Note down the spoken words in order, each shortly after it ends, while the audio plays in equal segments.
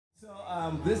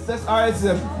This artist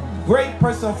is a great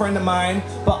personal friend of mine,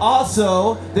 but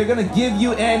also they're gonna give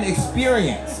you an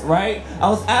experience, right? I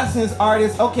was asking this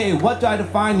artist, okay, what do I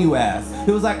define you as?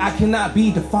 He was like, I cannot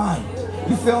be defined.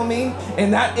 You feel me?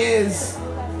 And that is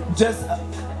just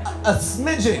a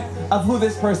smidgen of who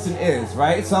this person is,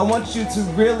 right? So I want you to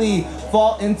really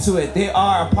fall into it. They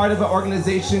are a part of an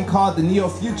organization called the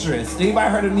Neo-Futurists. Anybody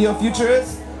heard of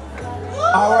Neo-Futurists?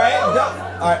 All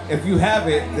right, if you have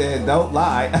it, then don't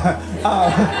lie.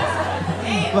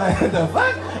 But the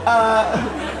fuck?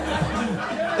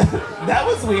 That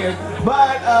was weird.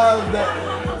 But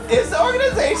it's an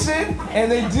organization,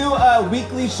 and they do a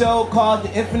weekly show called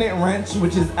The Infinite Wrench,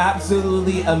 which is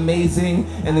absolutely amazing.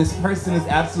 And this person is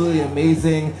absolutely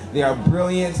amazing. They are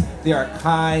brilliant, they are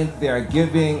kind, they are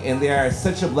giving, and they are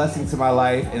such a blessing to my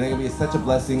life, and they're gonna be such a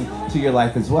blessing to your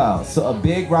life as well. So a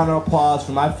big round of applause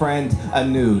for my friend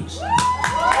Anooj.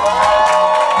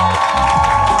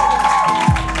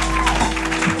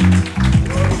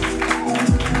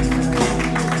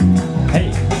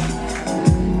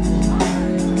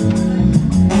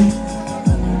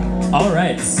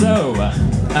 Alright, so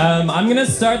I'm gonna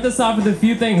start this off with a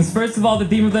few things. First of all, the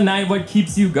theme of the night, what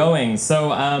keeps you going? So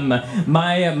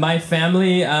my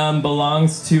family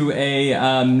belongs to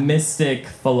a mystic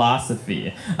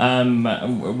philosophy,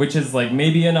 which is like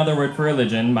maybe another word for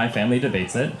religion. My family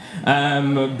debates it.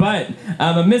 But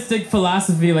a mystic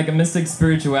philosophy, like a mystic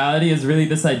spirituality, is really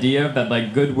this idea of that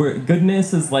like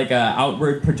goodness is like a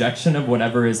outward projection of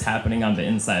whatever is happening on the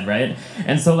inside, right?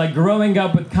 And so like growing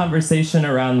up with conversation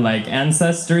around like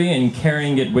ancestry and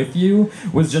carrying it with you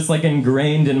was just like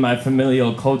ingrained in my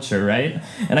familial culture, right?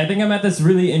 And I think I'm at this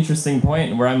really interesting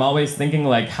point where I'm always thinking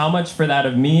like how much for that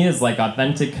of me is like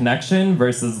authentic connection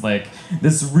versus like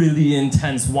this really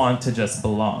intense want to just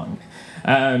belong.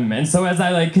 And so as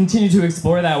I like continue to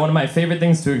explore that, one of my favorite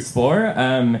things to explore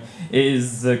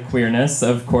is queerness,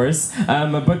 of course,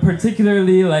 but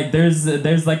particularly like there's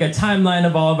like a timeline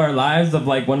of all of our lives of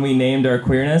like when we named our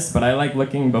queerness, but I like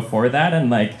looking before that and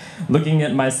like looking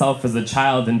at myself as a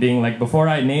child and being like, before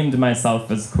I named myself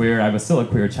as queer, I was still a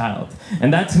queer child,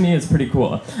 and that to me is pretty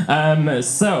cool.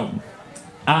 So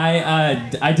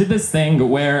I did this thing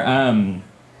where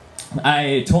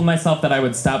I told myself that I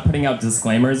would stop putting out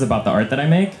disclaimers about the art that I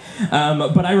make,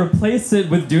 but I replaced it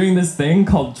with doing this thing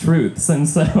called truths, and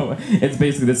so it's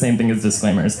basically the same thing as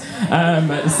disclaimers.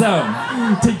 So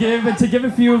to give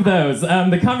a few of those,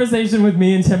 the conversation with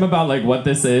me and Tim about like what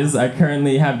this is, I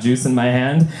currently have juice in my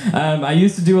hand. I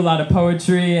used to do a lot of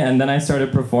poetry, and then I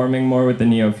started performing more with the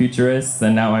Neo-Futurists,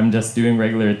 and now I'm just doing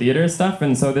regular theater stuff,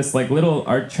 and so this like little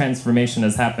art transformation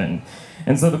has happened.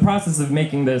 And so the process of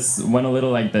making this went a little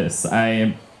like this.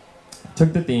 I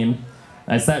took the theme,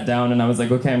 I sat down, and I was like,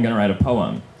 okay, I'm gonna write a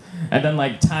poem. And then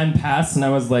like time passed, and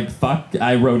I was like, fuck,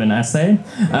 I wrote an essay.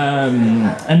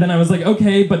 And then I was like,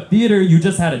 okay, but theater, you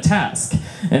just had a task.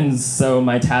 And so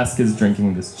my task is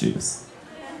drinking this juice.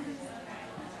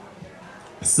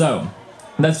 So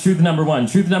that's truth number one.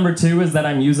 Truth number two is that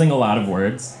I'm using a lot of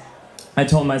words. I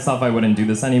told myself I wouldn't do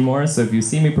this anymore, so if you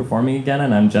see me performing again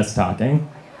and I'm just talking,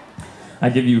 I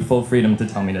give you full freedom to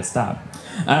tell me to stop.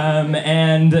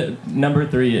 And number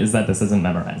three is that this isn't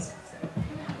memorized.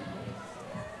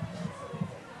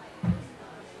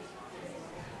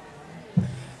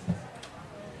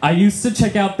 I used to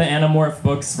check out the Animorph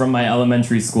books from my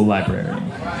elementary school library.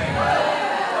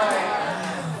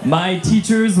 My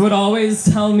teachers would always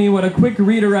tell me what a quick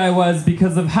reader I was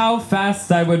because of how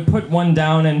fast I would put one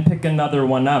down and pick another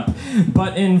one up.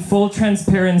 But in full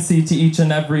transparency to each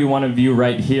and every one of you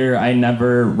right here, I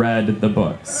never read the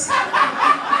books.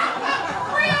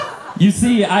 You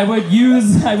see, I would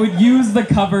use the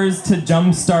covers to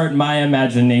jumpstart my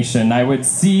imagination. I would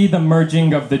see the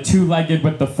merging of the two-legged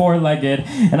with the four-legged,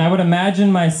 and I would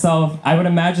imagine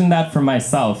that for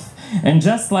myself. And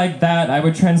just like that, I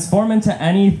would transform into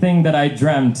anything that I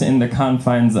dreamt in the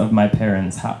confines of my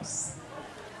parents' house.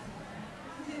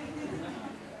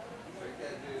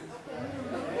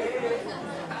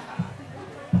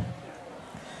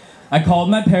 I called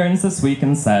my parents this week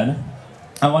and said,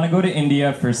 I want to go to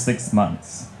India for 6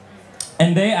 months.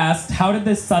 And they asked, how did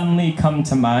this suddenly come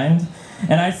to mind?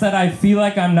 And I said, I feel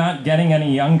like I'm not getting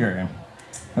any younger.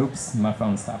 Oops, my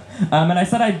phone stopped. And I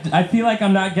said, I feel like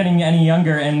I'm not getting any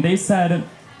younger, and they said,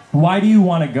 why do you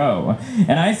want to go?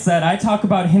 And I said, I talk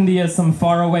about Hindi as some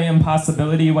faraway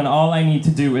impossibility when all I need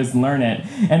to do is learn it.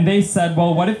 And they said,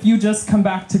 well, what if you just come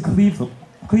back to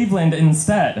Cleveland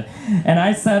instead? And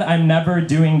I said, I'm never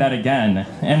doing that again.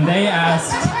 And they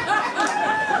asked,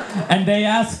 And they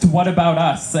asked, what about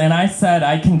us? And I said,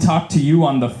 I can talk to you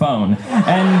on the phone.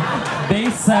 And they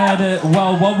said,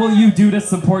 well, what will you do to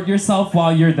support yourself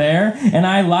while you're there? And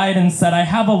I lied and said, I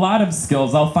have a lot of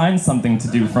skills. I'll find something to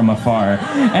do from afar.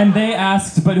 And they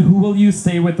asked, but who will you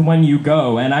stay with when you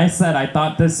go? And I said, I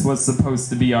thought this was supposed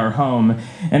to be our home.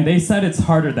 And they said, it's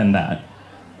harder than that.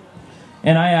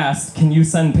 And I asked, can you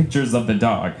send pictures of the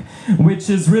dog? Which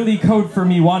is really code for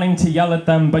me wanting to yell at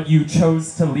them, but you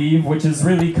chose to leave, which is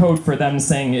really code for them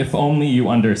saying, if only you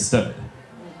understood.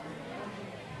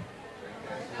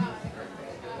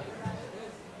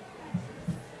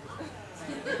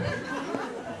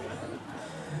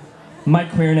 My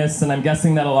queerness, and I'm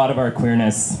guessing that a lot of our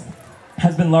queerness,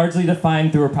 has been largely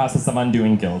defined through a process of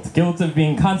undoing guilt. Guilt of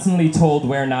being constantly told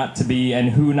where not to be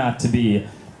and who not to be.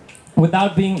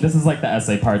 Without being, this is like the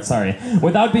essay part, sorry.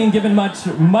 Without being given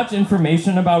much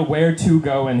information about where to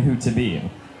go and who to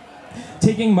be.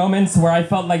 Taking moments where I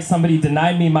felt like somebody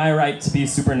denied me my right to be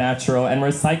supernatural and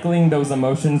recycling those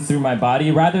emotions through my body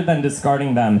rather than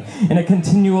discarding them in a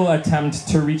continual attempt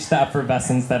to reach the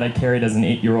effervescence that I carried as an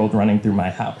 8-year-old running through my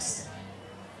house.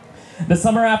 The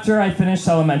summer after I finished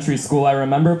elementary school, I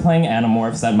remember playing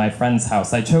Animorphs at my friend's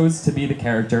house. I chose to be the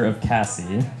character of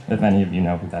Cassie, if any of you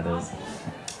know who that is.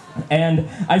 And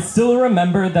I still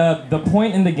remember the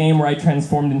point in the game where I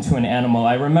transformed into an animal.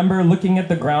 I remember looking at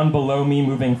the ground below me,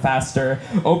 moving faster,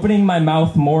 opening my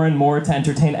mouth more and more to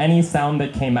entertain any sound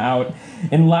that came out,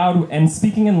 and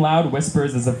speaking in loud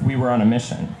whispers as if we were on a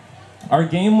mission. Our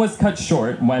game was cut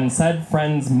short when said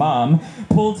friend's mom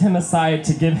pulled him aside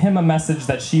to give him a message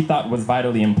that she thought was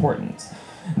vitally important,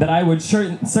 that I would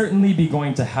certainly be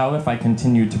going to hell if I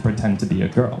continued to pretend to be a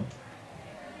girl.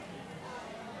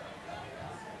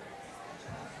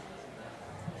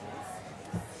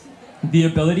 The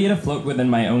ability to float within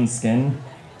my own skin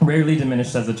rarely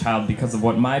diminished as a child because of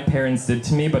what my parents did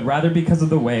to me, but rather because of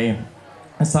the way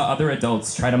I saw other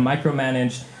adults try to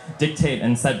micromanage, dictate,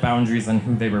 and set boundaries on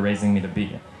who they were raising me to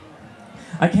be.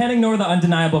 I can't ignore the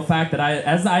undeniable fact that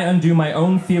as I undo my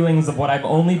own feelings of what I've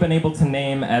only been able to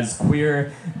name as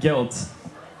queer guilt,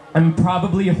 I'm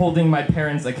probably holding my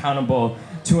parents accountable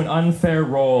to an unfair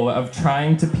role of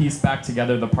trying to piece back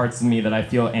together the parts of me that I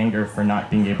feel anger for not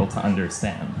being able to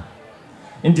understand.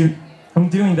 In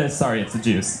doing this, sorry, it's the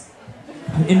juice.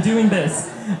 In doing this,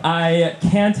 I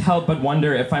can't help but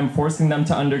wonder if I'm forcing them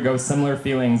to undergo similar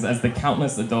feelings as the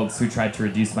countless adults who tried to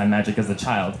reduce my magic as a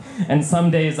child. And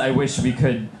some days I wish we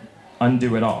could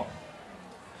undo it all.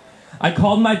 I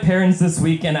called my parents this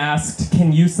week and asked,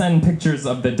 can you send pictures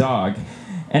of the dog?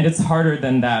 And it's harder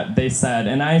than that, they said.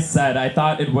 And I said, I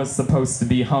thought it was supposed to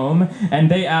be home.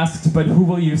 And they asked, but who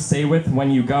will you stay with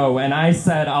when you go? And I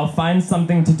said, I'll find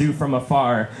something to do from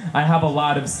afar. I have a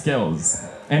lot of skills.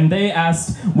 And they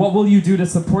asked, what will you do to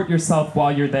support yourself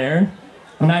while you're there?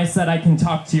 And I said, I can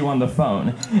talk to you on the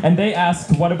phone. And they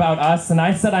asked, what about us? And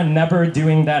I said, I'm never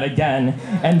doing that again.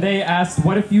 And they asked,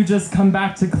 what if you just come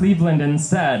back to Cleveland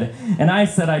instead? And I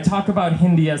said, I talk about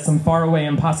Hindi as some faraway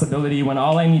impossibility when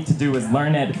all I need to do is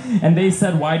learn it. And they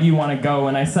said, why do you want to go?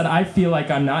 And I said, I feel like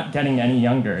I'm not getting any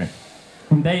younger.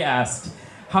 And they asked,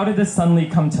 how did this suddenly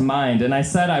come to mind? And I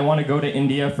said, I want to go to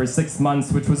India for 6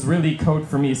 months, which was really code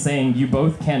for me saying, you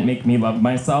both can't make me love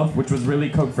myself, which was really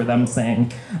code for them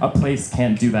saying, a place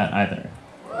can't do that either.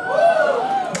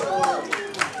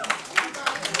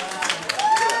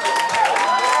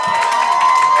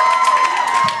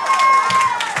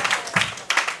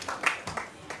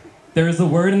 There is a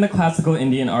word in the classical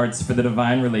Indian arts for the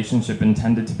divine relationship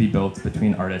intended to be built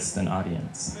between artist and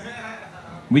audience.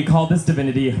 We call this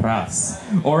divinity ras,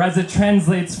 or as it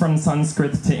translates from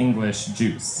Sanskrit to English,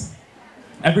 juice.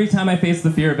 Every time I face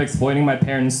the fear of exploiting my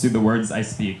parents through the words I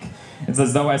speak, it's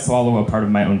as though I swallow a part of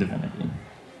my own divinity.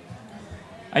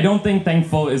 I don't think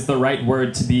thankful is the right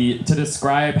word to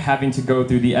describe having to go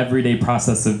through the everyday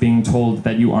process of being told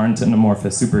that you aren't an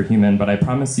amorphous superhuman, but I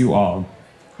promise you all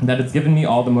that it's given me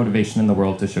all the motivation in the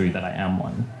world to show you that I am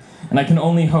one. And I can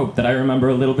only hope that I remember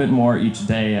a little bit more each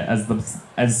day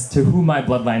as to who my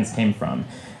bloodlines came from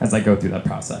as I go through that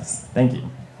process. Thank you.